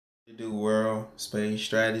Do world Spades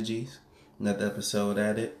Strategies. Another episode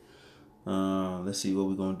at it. Let's see what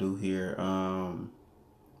we're gonna do here.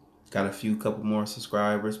 Got a couple more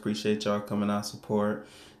subscribers. Appreciate y'all coming out support.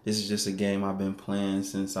 This is just a game I've been playing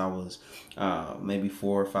since I was maybe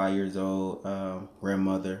 4 or 5 years old.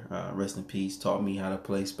 Grandmother, rest in peace, taught me how to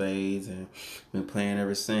play spades and been playing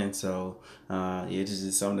ever since. So yeah, this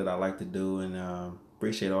is something that I like to do, and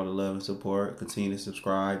appreciate all the love and support. Continue to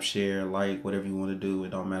subscribe, share, like, whatever you want to do. It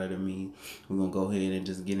don't matter to me. We're gonna go ahead and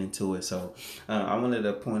just get into it. So I wanted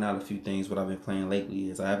to point out a few things. What I've been playing lately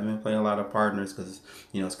is I haven't been playing a lot of partners because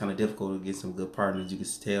it's kind of difficult to get some good partners. You can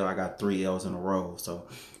tell I got 3 L's in a row. So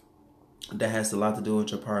that has a lot to do with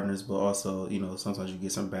your partners, but also, sometimes you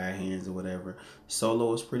get some bad hands or whatever.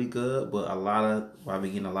 Solo is pretty good, but I've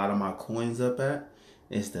been getting a lot of my coins up at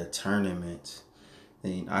is the tournament.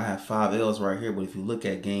 And I have 5 L's right here, but if you look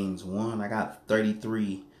at games won, I got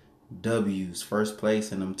 33 W's, first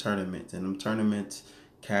place in them tournaments. And them tournaments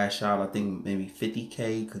cash out, I think maybe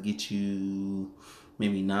 50K could get you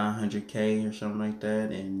maybe 900K or something like that.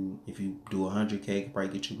 And if you do 100K, it could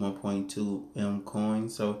probably get you 1.2 M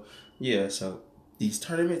coins. So yeah, so these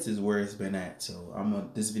tournaments is where it's been at. So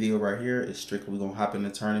this video right here is strictly gonna hop in the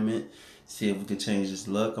tournament, see if we could change this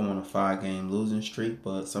luck. I'm on a 5-game losing streak,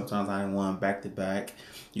 but sometimes I ain't won back to back.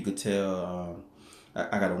 You could tell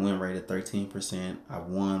I got a win rate of 13%. I've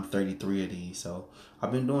won 33 of these, so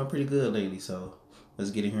I've been doing pretty good lately. So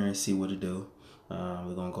let's get in here and see what to do.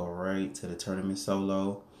 We're gonna go right to the tournament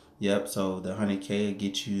solo. Yep. So the 100K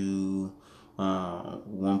get you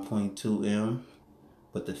 1.2 M.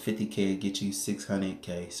 But the 50K get you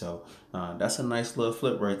 600K. So that's a nice little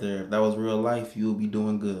flip right there. If that was real life, you would be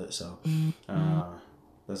doing good. So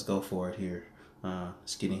let's go for it here.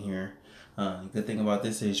 Let's get in here. The good thing about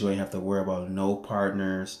this is you ain't have to worry about no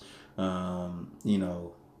partners,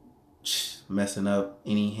 messing up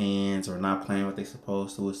any hands or not playing what they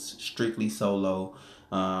supposed to. It's strictly solo.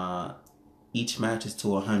 Each match is to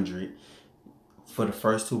 100. For the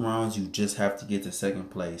first 2 rounds, you just have to get to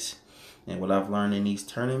second place. And what I've learned in these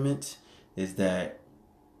tournaments is that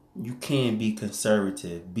you can be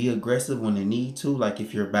conservative. Be aggressive when you need to, like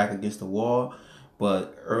if you're back against the wall.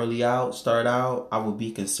 But start out, I would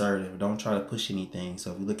be conservative. Don't try to push anything.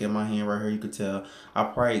 So if you look at my hand right here, you could tell I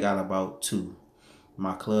probably got about 2.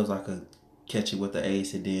 My clubs, I could catch it with the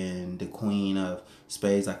ace, and then the queen of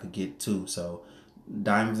spades, I could get 2. So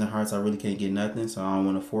diamonds and hearts, I really can't get nothing. So I don't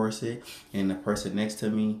want to force it. And the person next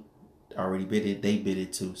to me already bid it. They bid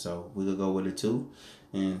it too. So we could go with a 2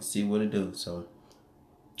 and see what it do. So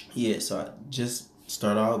yeah, so I just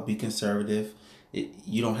start out, be conservative.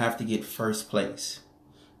 You don't have to get first place.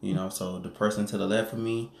 So the person to the left of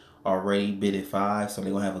me already bid at 5, so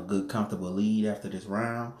they're gonna have a good comfortable lead after this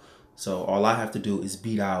round. So all I have to do is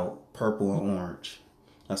beat out purple and orange.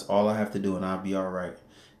 That's all I have to do, and I'll be all right.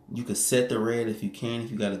 You could set the red if you can,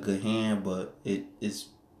 if you got a good hand, but it's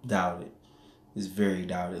doubted. It's very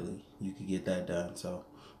doubtedly you could get that done. So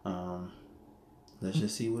let's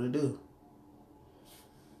just see what it do.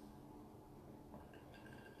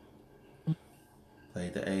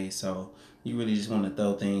 Played the ace, so you really just want to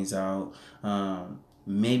throw things out.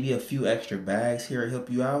 Maybe a few extra bags here help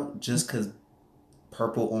you out, just because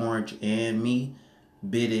purple, orange, and me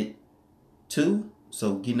bid it 2.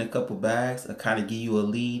 So getting a couple bags will kind of give you a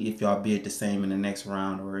lead if y'all bid the same in the next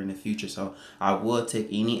round or in the future. So I would take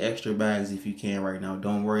any extra bags if you can right now.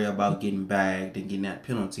 Don't worry about getting bagged and getting that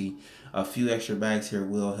penalty. A few extra bags here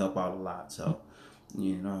will help out a lot. So,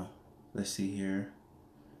 let's see here.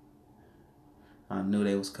 I knew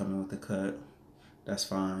they was coming with the cut. That's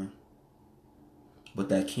fine. But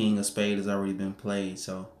that king of spade has already been played.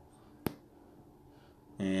 So,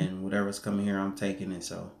 and whatever's coming here, I'm taking it.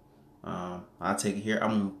 So I'll take it here. I'm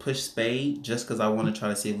going to push spade just because I want to try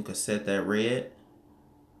to see if we could set that red.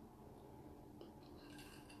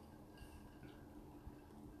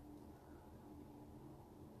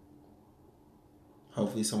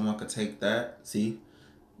 Hopefully someone could take that. See?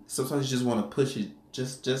 Sometimes you just want to push it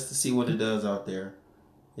just to see what it does out there.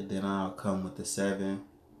 And then I'll come with the 7.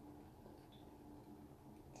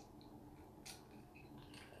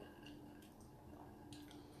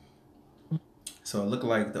 So it looked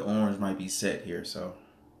like the orange might be set here. So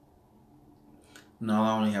now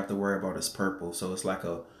I only have to worry about is purple. So it's like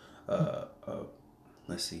a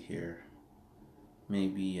let's see here.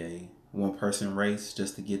 Maybe a 1-person race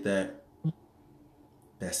just to get that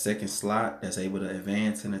second slot that's able to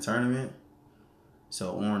advance in the tournament.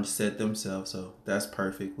 So orange set themselves, so that's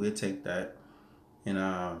perfect. We'll take that. And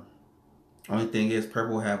only thing is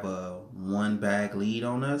purple have a 1 bag lead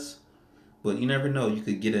on us. But you never know. You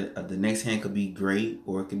could get the next hand could be great,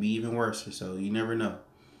 or it could be even worse. So you never know.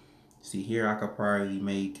 See here, I could probably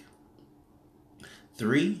make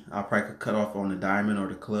 3. I probably could cut off on the diamond or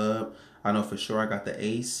the club. I know for sure I got the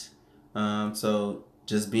ace. So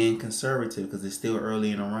just being conservative because it's still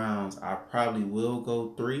early in the rounds, I probably will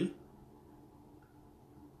go 3.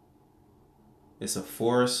 It's a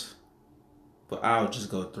force, but I'll just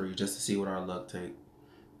go 3 just to see what our luck take.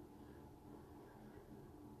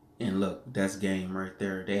 And look, that's game right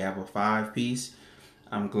there. They have a 5 piece.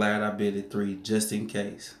 I'm glad I bid it 3 just in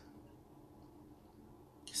case.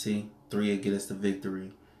 See, 3 will get us the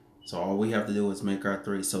victory. So all we have to do is make our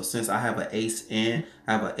 3. So since I have an ace and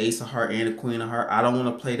I have an ace of heart and a queen of heart, I don't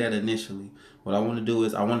want to play that initially. What I want to do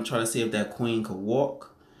is I want to try to see if that queen could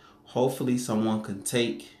walk. Hopefully someone can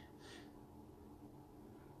take.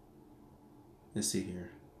 Let's see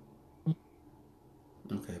here.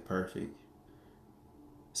 Okay, perfect.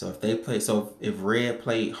 So if they play, so if red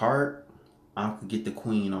played heart, I can get the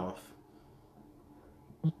queen off.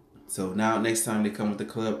 So now next time they come with the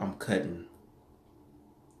club, I'm cutting.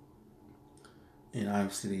 And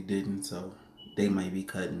obviously they didn't, so they might be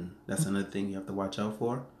cutting. That's another thing you have to watch out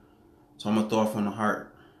for. So I'm going to throw off on the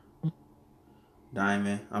heart.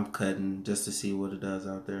 Diamond, I'm cutting just to see what it does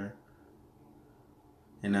out there.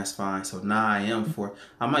 And that's fine. So now I am for,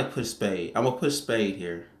 I might push spade. I'm going to push spade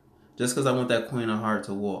here. Just because I want that queen of heart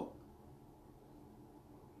to walk.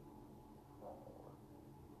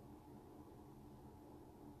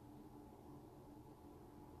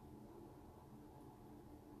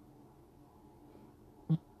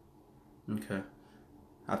 Okay.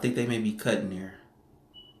 I think they may be cutting here.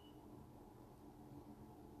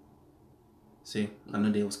 See, I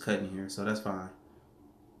knew they was cutting here, so that's fine.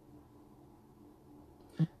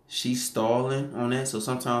 She's stalling on that, so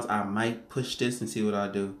sometimes I might push this and see what I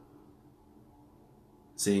do.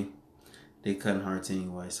 See, they cutting hearts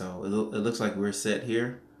anyway, so it looks like we're set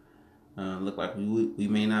here. Look like we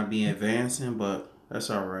may not be advancing, but that's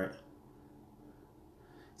all right.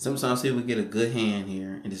 Sometimes people get a good hand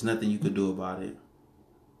here, and there's nothing you could do about it.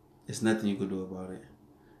 There's nothing you could do about it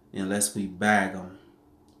unless we bag them.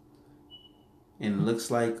 And it looks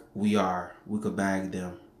like we could bag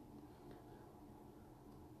them.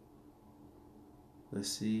 Let's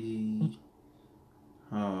see.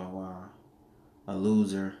 Oh, wow. A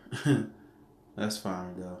loser. That's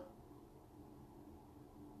fine, though.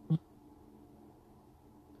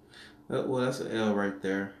 Well, that's an L right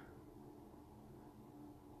there.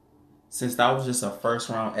 Since that was just a first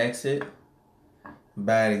round exit,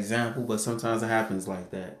 bad example, but sometimes it happens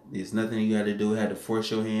like that. There's nothing you had to do. We had to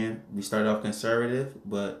force your hand. We started off conservative,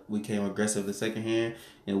 but we came aggressive the second hand,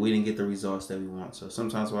 and we didn't get the results that we want. So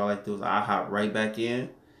sometimes what I like to do is I hop right back in.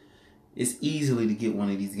 It's easily to get one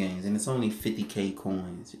of these games, and it's only 50K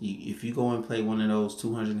coins. If you go and play one of those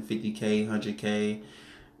 250K, 100K,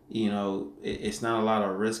 you know, it's not a lot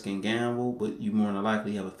of risk and gamble, but you more than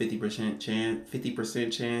likely have a 50%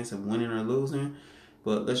 chance of winning or losing.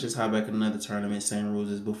 But let's just hop back in another tournament, same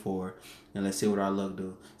rules as before, and let's see what our luck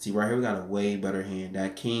do. See, right here we got a way better hand.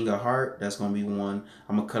 That king of heart, that's going to be 1.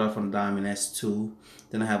 I'm going to cut off on the diamond, that's 2.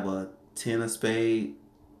 Then I have a 10 of spade,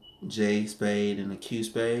 J spade, and a Q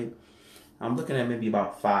spade. I'm looking at maybe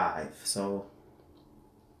about 5. So,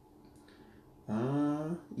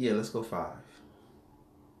 yeah, let's go 5.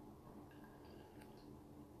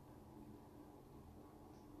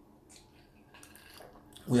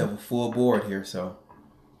 We have a full board here, so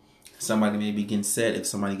somebody may be getting set if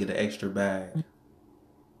somebody get an extra bag.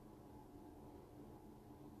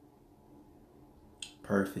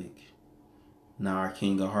 Perfect. Now our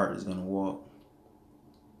king of heart is going to walk.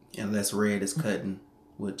 Unless red is cutting,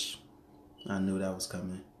 which I knew that was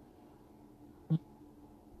coming.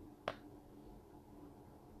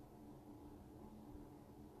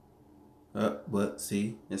 But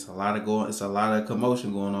see, it's a lot of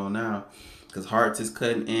commotion going on now, because hearts is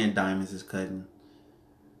cutting and diamonds is cutting.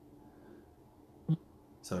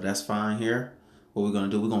 So that's fine here. What we're gonna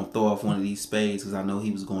do, we're gonna throw off one of these spades, because I know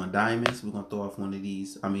he was going diamonds. We're gonna throw off one of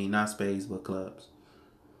these. I mean, not spades, but clubs.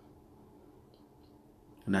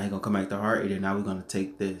 And now he's gonna come back to heart, and then now we're gonna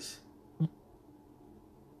take this.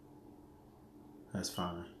 That's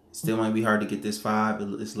fine. Still might be hard to get this 5.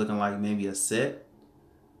 It's looking like maybe a set.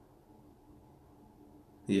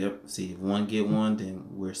 Yep. See, if one get one, then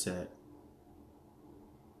we're set.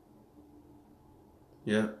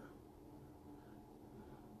 Yep.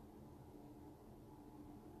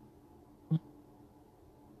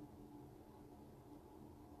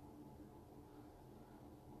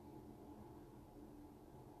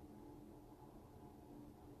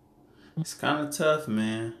 It's kind of tough,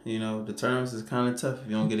 man. You know, the tournaments is kind of tough. If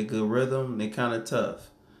you don't get a good rhythm, they kind of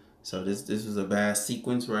tough. So this was a bad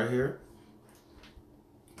sequence right here.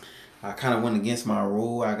 I kind of went against my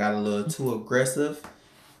rule. I got a little too aggressive.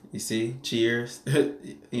 You see? Cheers.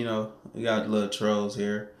 You know, we got little trolls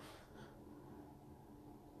here.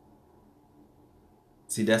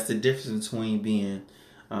 See, that's the difference between being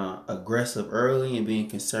aggressive early and being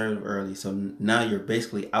conservative early. So now you're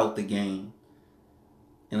basically out the game.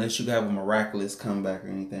 Unless you have a miraculous comeback or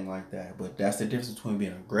anything like that. But that's the difference between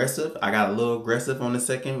being aggressive. I got a little aggressive on the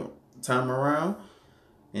second time around.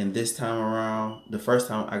 And this time around, the first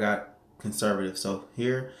time I got conservative. So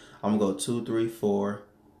here, I'm going to go 2, 3, 4.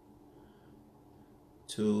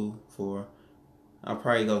 2, 4. I'll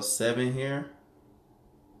probably go 7 here.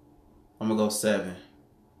 I'm going to go 7.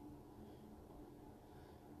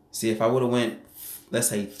 See, if I would have went, let's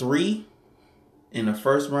say 3 in the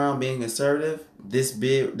first round being conservative,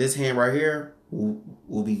 this hand right here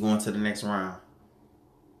will be going to the next round.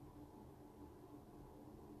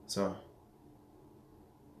 So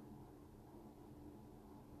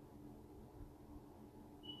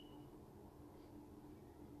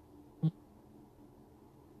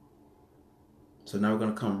now we're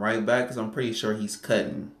going to come right back because I'm pretty sure he's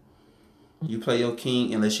cutting. You play your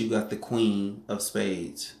king unless you got the queen of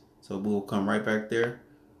spades. So we'll come right back there.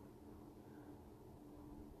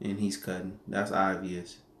 And he's cutting. That's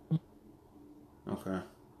obvious. Okay.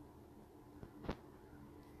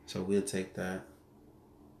 So we'll take that.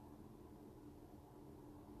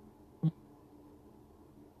 And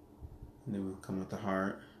then we'll come with the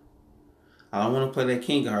heart. I don't want to play that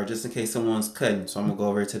king card just in case someone's cutting. So I'm going to go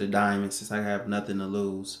over to the diamond since I have nothing to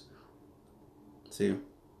lose. See?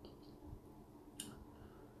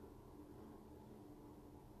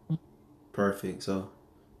 Perfect. So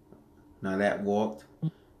now that walked.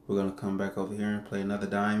 We're going to come back over here and play another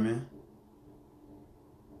diamond.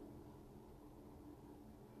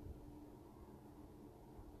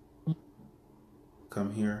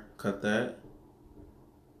 Come here, cut that.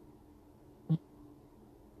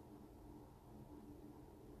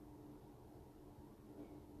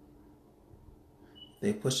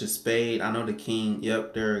 They push a spade. I know the king.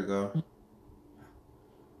 Yep, there we go.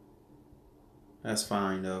 That's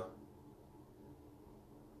fine though.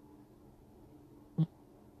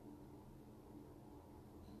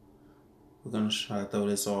 We're gonna try to throw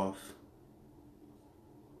this off.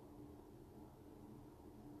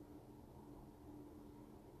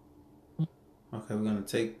 Okay, we're gonna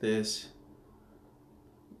take this.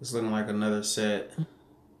 It's looking like another set.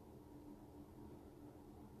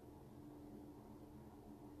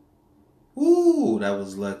 Ooh, that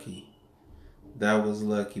was lucky. That was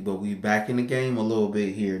lucky, but we back in the game a little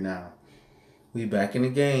bit here now. We back in the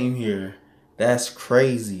game here. That's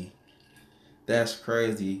crazy. That's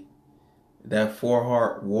crazy. That 4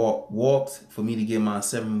 heart walked for me to get my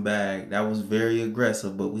 7 bag. That was very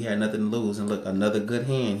aggressive, but we had nothing to lose. And look, another good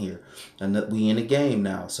hand here. We in the game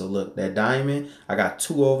now. So look, that diamond, I got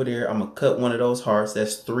 2 over there. I'm going to cut one of those hearts.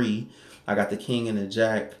 That's 3. I got the king and the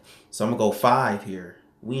jack. So I'm going to go 5 here.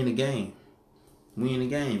 We in the game. We in the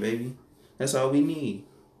game, baby. That's all we need.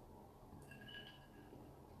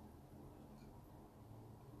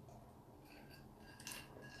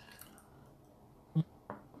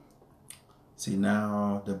 See,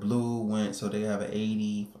 now the blue went, so they have an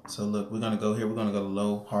 80. So look, we're going to go here. We're going to go to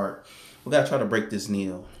low heart. We got to try to break this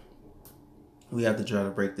kneel. We have to try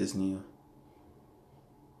to break this kneel.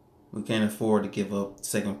 We can't afford to give up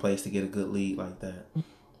second place to get a good lead like that.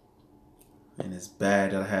 And it's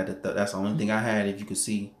bad that I had to, that's the only thing I had, if you could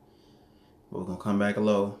see. But we're going to come back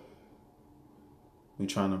low. We're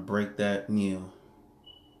trying to break that kneel.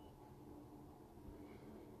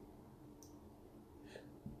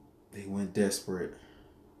 They went desperate.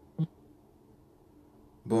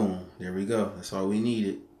 Boom. There we go. That's all we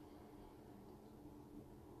needed.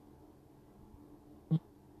 I'm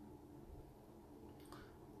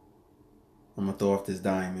going to throw off this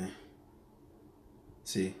diamond.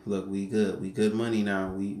 See, look, we good. We good money now.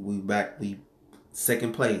 We back. We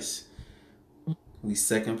second place. We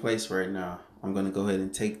second place right now. I'm going to go ahead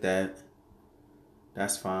and take that.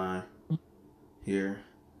 That's fine. Here.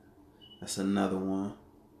 That's another one.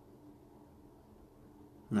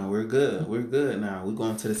 No, we're good. We're good now. We're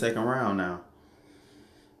going to the second round now.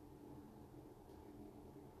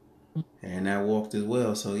 And that walked as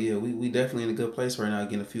well. So, yeah, we definitely in a good place right now.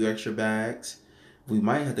 Getting a few extra bags. We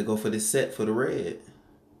might have to go for this set for the red.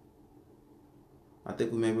 I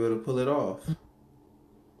think we may be able to pull it off.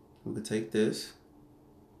 We could take this.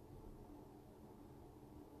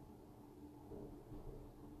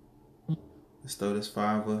 Let's throw this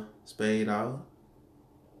 5 of spade out.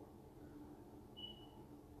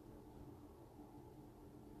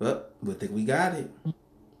 But we think we got it.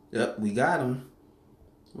 Yep, we got him.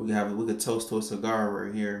 We could toast to a cigar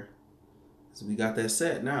right here. So we got that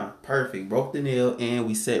set now. Perfect. Broke the nail and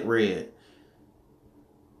we set red.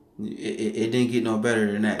 It didn't get no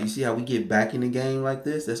better than that. You see how we get back in the game like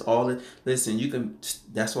this? That's all it. Listen, you can.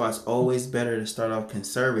 That's why it's always better to start off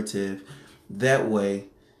conservative. That way,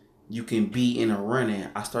 you can be in a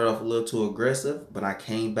run-in. I started off a little too aggressive, but I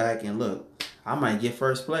came back and look, I might get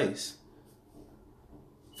first place.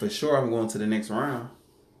 For sure, I'm going to the next round.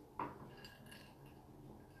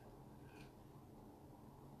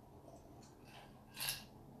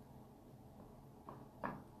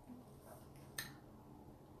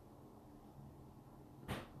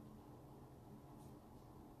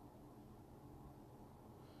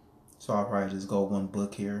 So I'll probably just go one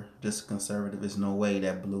book here. Just conservative. There's no way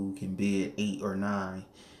that blue can bid 8 or 9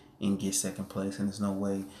 and get second place. And there's no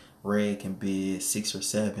way red can bid 6 or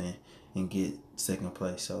 7 and get second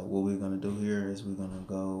place. So what we're going to do here is we're going to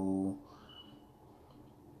go...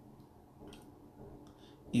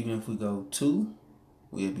 Even if we go 2,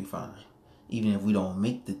 we'll be fine. Even if we don't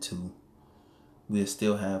make the 2, we'll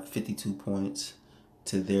still have 52 points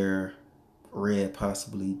to their red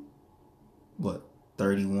possibly, what,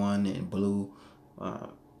 31 and blue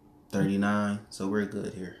 39. So we're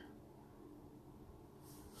good here.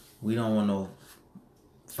 We don't want no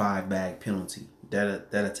 5-bag penalty.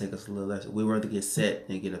 That'll take us a little less. We'd rather get set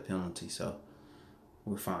than get a penalty. So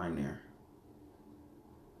we're fine there.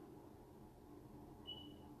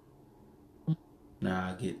 Now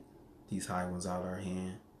I get these high ones out of our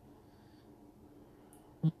hand.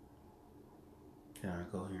 Can I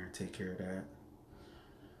go here and take care of that?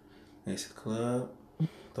 Ace of club.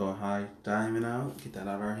 Throw a high diamond out. Get that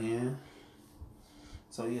out of our hand.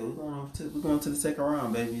 So yeah, we're going to the second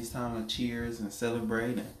round, baby. It's time to cheers and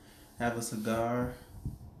celebrate and have a cigar.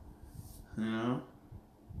 You know.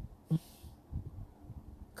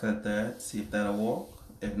 Cut that. See if that'll walk.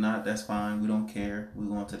 If not, that's fine. We don't care. We're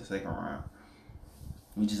going to the second round.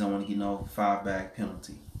 We just don't want to get no 5-bag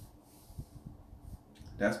penalty.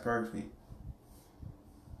 That's perfect.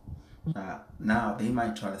 Now they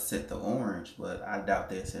might try to set the orange, but I doubt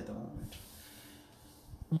they'll set the orange.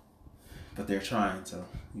 But they're trying to.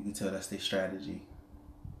 You can tell that's their strategy.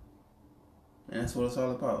 And that's what it's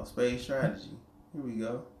all about. Spades strategy. Here we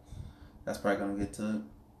go. That's probably going to get to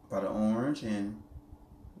by the orange, and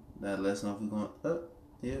that lets us know if we're going up.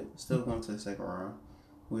 Yeah, still going to the second round.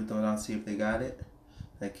 We throw it out, see if they got it.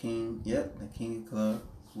 That king, yep, the king of club.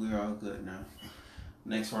 We're all good now.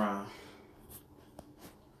 Next round.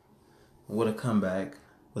 What a comeback.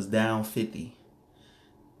 Was down 50.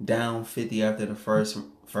 Down 50 after the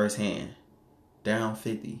first hand. Down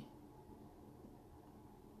 50.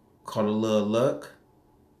 Caught a little luck.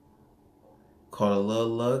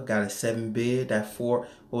 Got a 7 bid. That 4,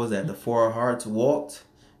 what was that? The 4 of hearts walked.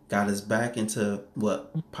 Got us back into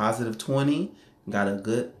what? Positive 20. Got a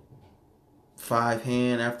good 5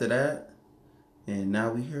 hand after that. And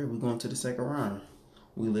now we here. We're going to the second round.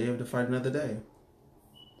 We live to fight another day.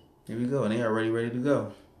 Here we go. And they already ready to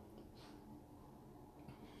go.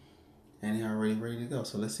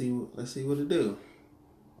 So let's see what it do.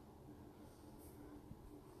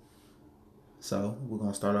 So we're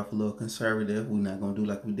gonna start off a little conservative. We're not gonna do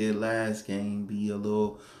like we did last game, be a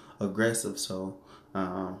little aggressive. So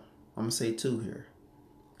I'm gonna say 2 here.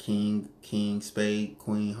 King, spade,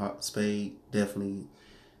 queen, heart, spade, definitely.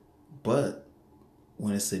 But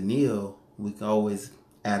when it's a nil, we can always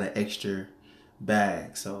add an extra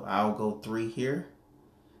bag. So I'll go 3 here,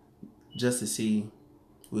 just to see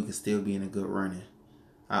we can still be in a good running.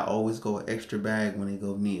 I always go an extra bag when they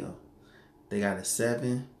go nil. They got a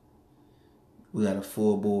 7. We got a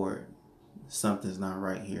full board. Something's not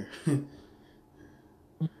right here.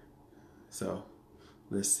 So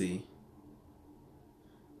let's see.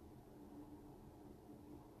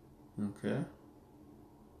 Okay.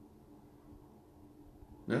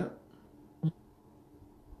 Yep.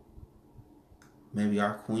 Maybe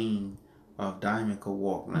our queen of diamond could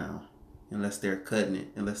walk now. Unless they're cutting it.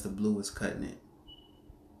 Unless the blue is cutting it.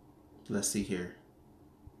 Let's see here.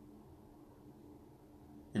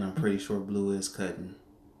 And I'm pretty sure blue is cutting.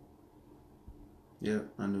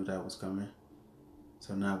 Yep, I knew that was coming.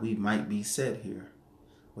 So now we might be set here.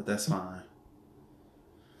 But that's fine.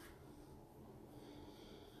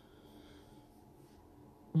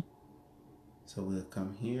 So we'll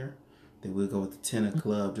come here. Then we'll go with the 10 of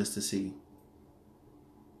club just to see.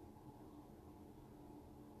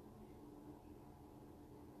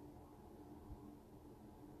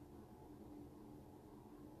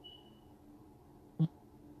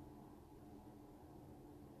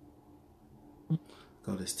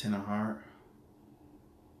 Go this 10 of heart.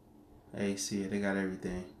 Hey, see it, they got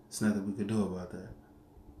everything. There's nothing we could do about that.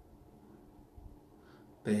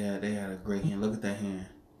 They had a great hand. Look at that hand.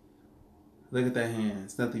 Look at that hand.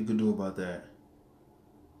 There's nothing you can do about that.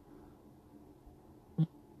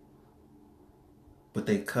 But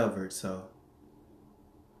they covered, so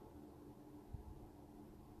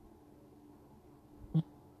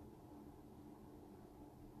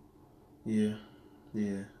yeah.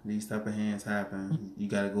 Yeah. These type of hands happen. You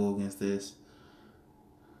gotta go against this.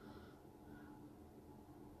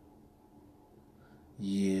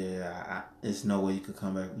 Yeah, it's no way you could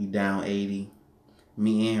come back. You down 80.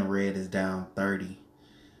 Me and red is down 30.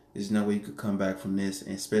 There's no way you could come back from this,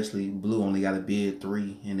 and especially blue only got a bid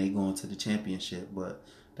 3, and they going to the championship. But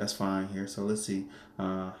that's fine here. So let's see.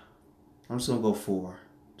 I'm just gonna go 4.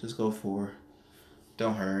 Just go 4.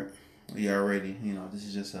 Don't hurt. We already, this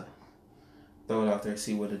is just a throw it out there,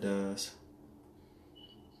 see what it does.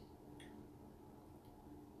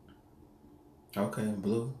 Okay,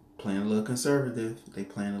 blue playing a little conservative. They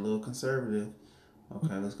playing a little conservative.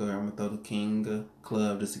 Okay, let's go here. I'm gonna throw the king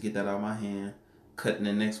club just to get that out of my hand. Cutting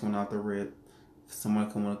the next one out the rip. If someone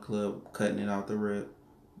come on a club, cutting it out the rip.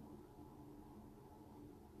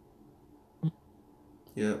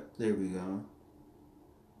 Yep, there we go.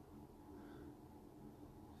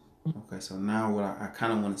 Okay, so now what I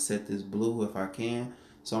kind of want to set this blue if I can.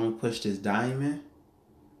 So I'm gonna push this diamond.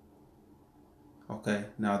 Okay,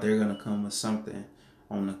 now they're gonna come with something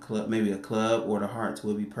on the club, maybe a club or the hearts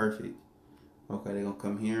will be perfect. Okay, they're gonna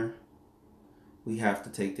come here. We have to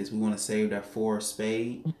take this. We want to save that 4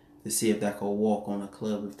 spade to see if that could walk on a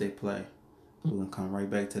club if they play. We're gonna come right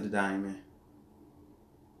back to the diamond.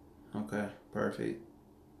 Okay, perfect.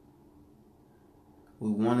 We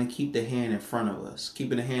want to keep the hand in front of us.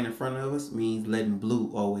 Keeping the hand in front of us means letting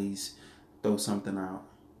blue always throw something out.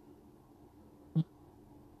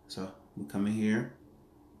 So we come in here,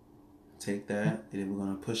 take that, and then we're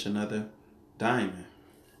gonna push another diamond.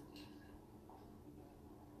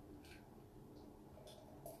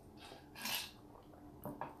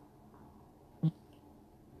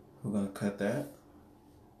 We're gonna cut that.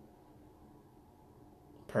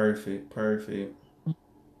 Perfect, perfect.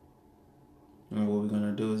 And what we're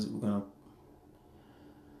gonna do is I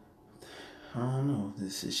don't know,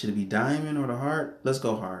 should it be diamond or the heart? Let's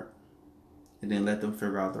go heart. And then let them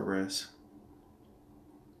figure out the rest.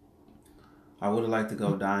 I would have liked to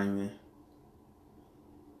go diamond.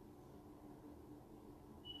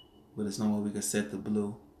 But there's no way we could set the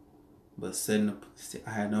blue. But I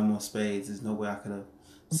had no more spades. There's no way I could have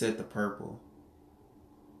set the purple.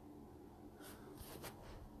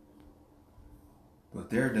 But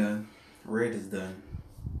they're done. Red is done.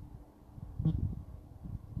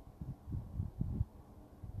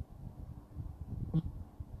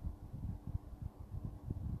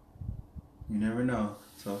 You never know.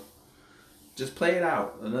 So just play it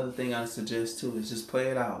out. Another thing I suggest too is just play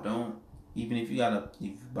it out. Don't, even if you're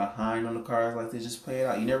behind on the cards like this, just play it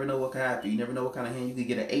out. You never know what could happen. You never know what kind of hand you could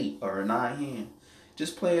get, an 8 or a 9 hand.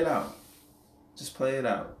 Just play it out. Just play it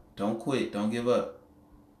out. Don't quit. Don't give up.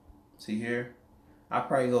 See here? I'll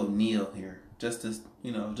probably go kneel here. Just as,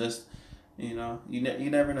 you never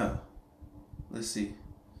know. Let's see.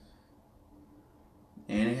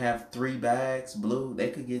 And they have 3 bags, blue. They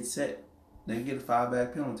could get set. They could get a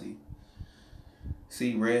 5-bag penalty.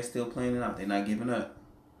 See, red still playing it out. They're not giving up.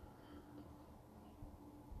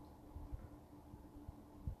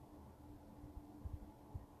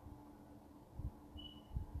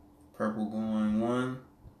 Purple going 1.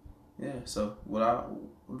 Yeah, so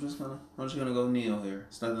I'm just gonna go kneel here.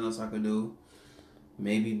 There's nothing else I could do.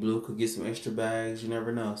 Maybe blue could get some extra bags. You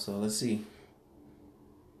never know. So let's see.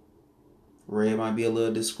 Red might be a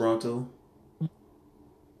little disgruntled.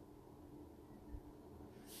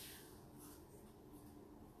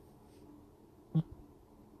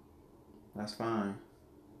 That's fine.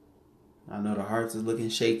 I know the hearts is looking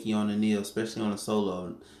shaky on the kneel, especially on the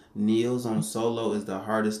solo. Kneels on solo is the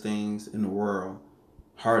hardest things in the world.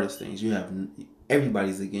 Hardest things.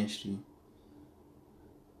 Everybody's against you.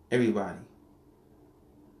 Everybody.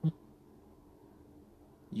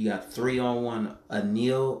 You got 3-on-1. A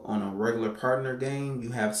kneel on a regular partner game,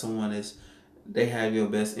 you have someone they have your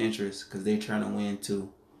best interest because they're trying to win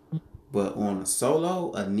too. But on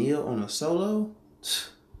a kneel on a solo,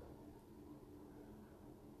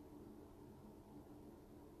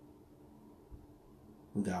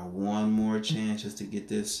 we got one more chance just to get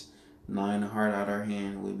this 9 of heart out our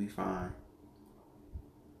hand. We'll be fine.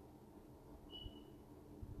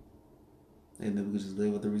 And then we can just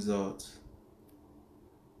live with the results.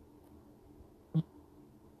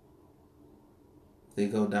 They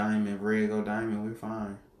go diamond, red go diamond, we're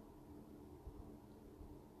fine.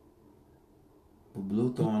 But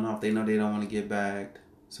blue throwing off, they know they don't want to get bagged.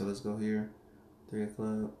 So let's go here. 3 of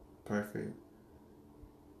club. Perfect.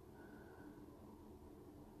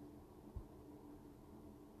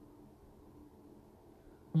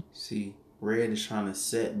 See, red is trying to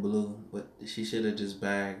set blue, but she should have just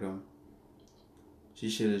bagged him. She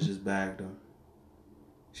should have just bagged him.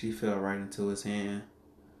 She fell right into his hand.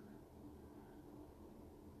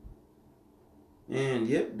 And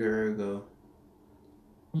yep, there we go.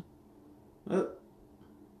 Oh.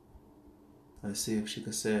 Let's see if she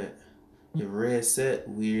could set. If red set,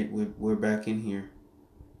 we're back in here.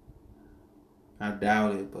 I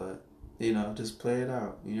doubt it, but you know, just play it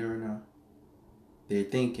out. You never know. They're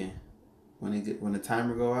thinking. When the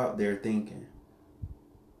timer go out, they're thinking.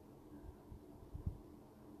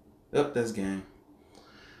 Up, that's game.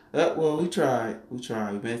 Well, we tried. We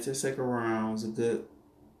made it to the second round. It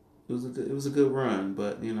was a good run,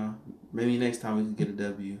 but you know, maybe next time we could get a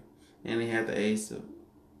W. And they had the ace. So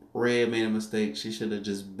red made a mistake. She should have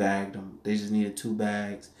just bagged them. They just needed 2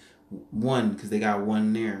 bags. One, because they got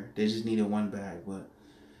one there. They just needed 1 bag, but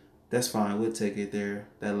that's fine. We'll take it there.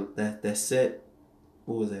 That set.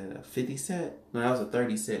 What was that? A 50 set? No, that was a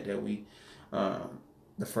 30 set that we,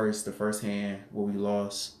 the first hand where we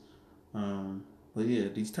lost. But yeah,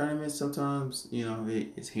 these tournaments sometimes, you know,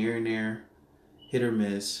 it's here and there, hit or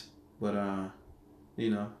miss. But you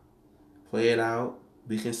know, play it out,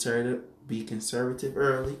 be conservative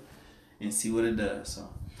early, and see what it does. So,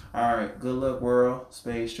 all right, good luck, world.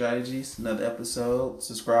 Spades Strategies, another episode.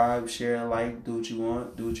 Subscribe, share, like, do what you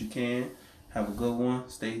want, do what you can. Have a good one.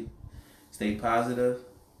 Stay positive,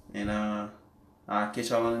 and I'll catch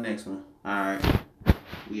y'all on the next one. All right,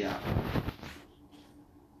 we out.